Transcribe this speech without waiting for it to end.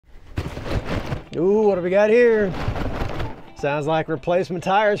Ooh, what do we got here? Sounds like replacement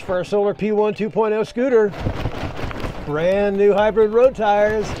tires for our Solar P1 2.0 scooter. Brand new hybrid road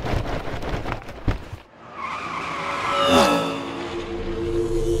tires.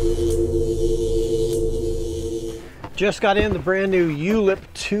 Just got in the brand new ULIP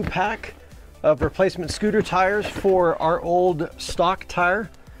 2-pack of replacement scooter tires for our old stock tire.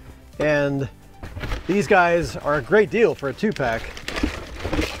 And these guys are a great deal for a 2-pack.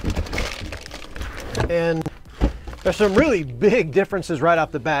 And there's some really big differences right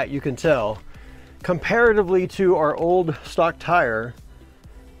off the bat, you can tell. Comparatively to our old stock tire,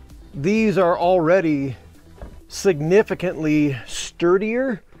 these are already significantly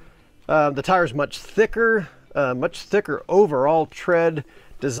sturdier. The tire is much thicker overall tread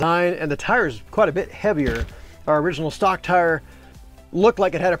design, and the tire is quite a bit heavier. Our original stock tire looked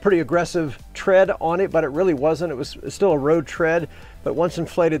like it had a pretty aggressive tread on it, but it really wasn't. It was still a road tread, but once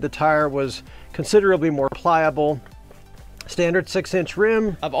inflated, the tire was considerably more pliable. Standard 6-inch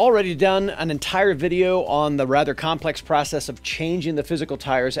rim. I've already done an entire video on the rather complex process of changing the physical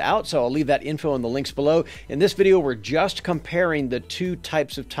tires out, so I'll leave that info in the links below. In this video, we're just comparing the two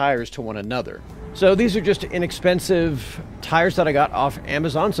types of tires to one another. So these are just inexpensive tires that I got off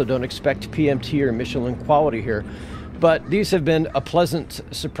Amazon, so don't expect PMT or Michelin quality here. But these have been a pleasant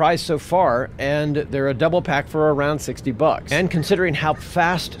surprise so far, and they're a double pack for around 60 bucks. And considering how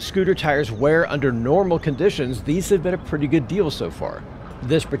fast scooter tires wear under normal conditions, these have been a pretty good deal so far.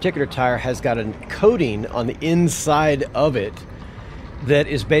 This particular tire has got a coating on the inside of it that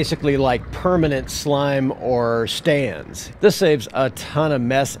is basically like permanent slime or stands. This saves a ton of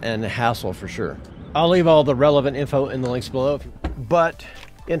mess and hassle for sure. I'll leave all the relevant info in the links below. But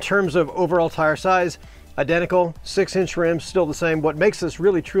in terms of overall tire size, identical, 6-inch rims, still the same. What makes this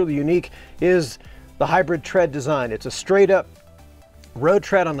really truly unique is the hybrid tread design. It's a straight up road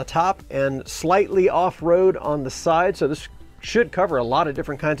tread on the top and slightly off-road on the side, so this should cover a lot of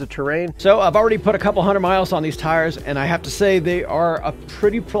different kinds of terrain. So I've already put a couple hundred miles on these tires, and I have to say they are a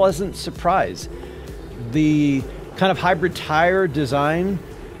pretty pleasant surprise. The kind of hybrid tire design,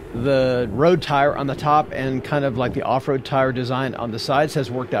 the road tire on the top and kind of like the off-road tire design on the sides has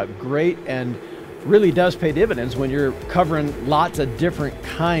worked out great, and really does pay dividends when you're covering lots of different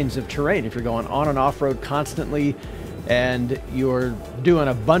kinds of terrain. If you're going on and off-road constantly and you're doing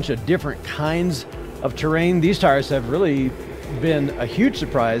a bunch of different kinds of terrain, these tires have really been a huge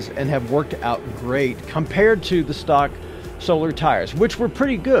surprise and have worked out great compared to the stock Solar tires, which were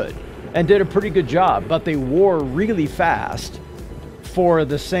pretty good and did a pretty good job, but they wore really fast for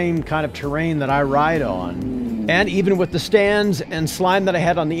the same kind of terrain that I ride on. And even with the stands and slime that I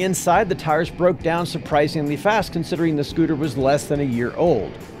had on the inside, the tires broke down surprisingly fast considering the scooter was less than a year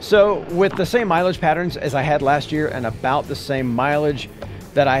old. So with the same mileage patterns as I had last year and about the same mileage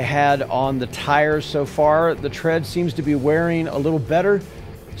that I had on the tires so far, the tread seems to be wearing a little better.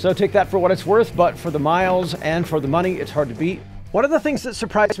 So take that for what it's worth, but for the miles and for the money, it's hard to beat. One of the things that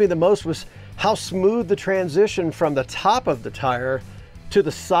surprised me the most was how smooth the transition from the top of the tire to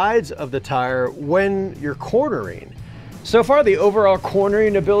the sides of the tire when you're cornering. So far, the overall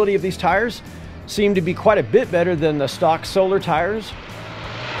cornering ability of these tires seem to be quite a bit better than the stock Solar tires.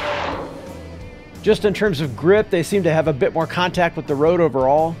 Just in terms of grip, they seem to have a bit more contact with the road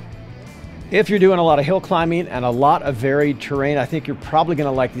overall. If you're doing a lot of hill climbing and a lot of varied terrain, I think you're probably gonna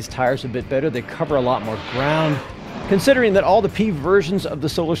like these tires a bit better. They cover a lot more ground. Considering that all the P versions of the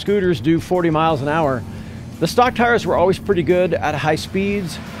Solar scooters do 40 miles an hour, the stock tires were always pretty good at high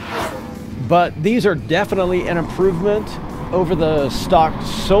speeds, but these are definitely an improvement over the stock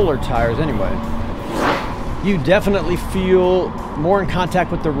Solar tires anyway. You definitely feel more in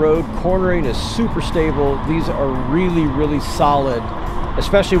contact with the road. Cornering is super stable. These are really, really solid,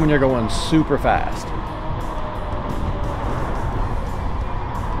 especially when you're going super fast.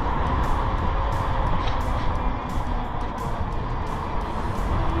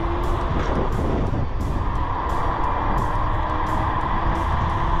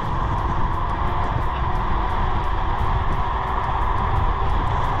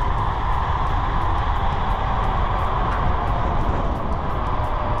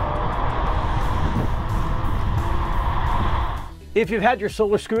 If you've had your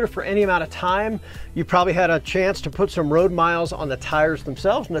Solar scooter for any amount of time, you probably had a chance to put some road miles on the tires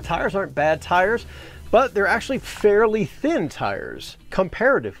themselves, and the tires aren't bad tires, but they're actually fairly thin tires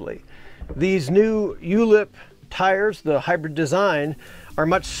comparatively. These new ULIP tires, the hybrid design, are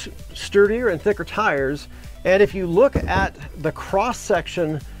much sturdier and thicker tires, and if you look at the cross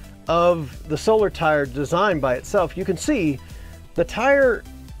section of the Solar tire design by itself, you can see the tire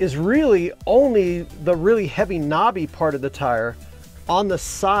is really only the really heavy knobby part of the tire on the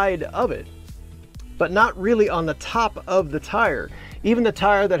side of it. but not really on the top of the tire. Even the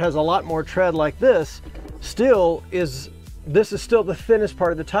tire that has a lot more tread like this is still the thinnest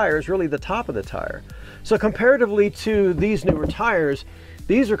part of the tire, is really the top of the tire. So comparatively to these newer tires,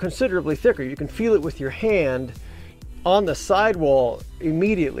 these are considerably thicker. You can feel it with your hand on the sidewall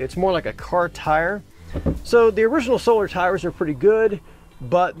immediately. It's more like a car tire. So the original Solar tires are pretty good,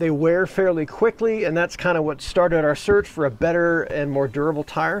 but they wear fairly quickly, and that's kind of what started our search for a better and more durable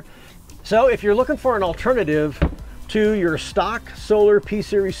tire. So if you're looking for an alternative to your stock Solar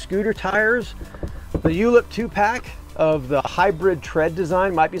P-Series scooter tires, the ULIP 2-pack of the hybrid tread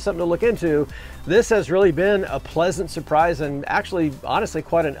design might be something to look into. This has really been a pleasant surprise, and actually, honestly,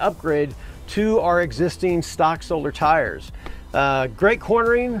 quite an upgrade to our existing stock Solar tires. Great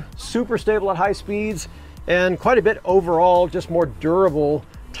cornering, super stable at high speeds, and quite a bit overall just more durable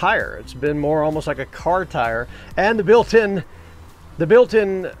tire. It's been more almost like a car tire, and the built-in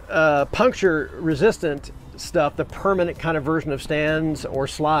puncture resistant stuff, the permanent kind of version of stands or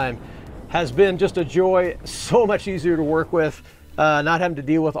slime, has been just a joy. So much easier to work with, not having to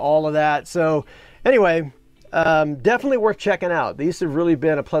deal with all of that. So anyway, definitely worth checking out. These have really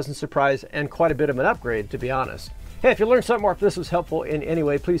been a pleasant surprise and quite a bit of an upgrade, to be honest. Hey, if you learned something more, if this was helpful in any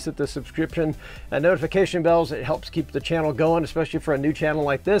way, please hit the subscription and notification bells. It helps keep the channel going, especially for a new channel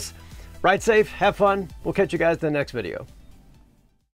like this. Ride safe, have fun. We'll catch you guys in the next video.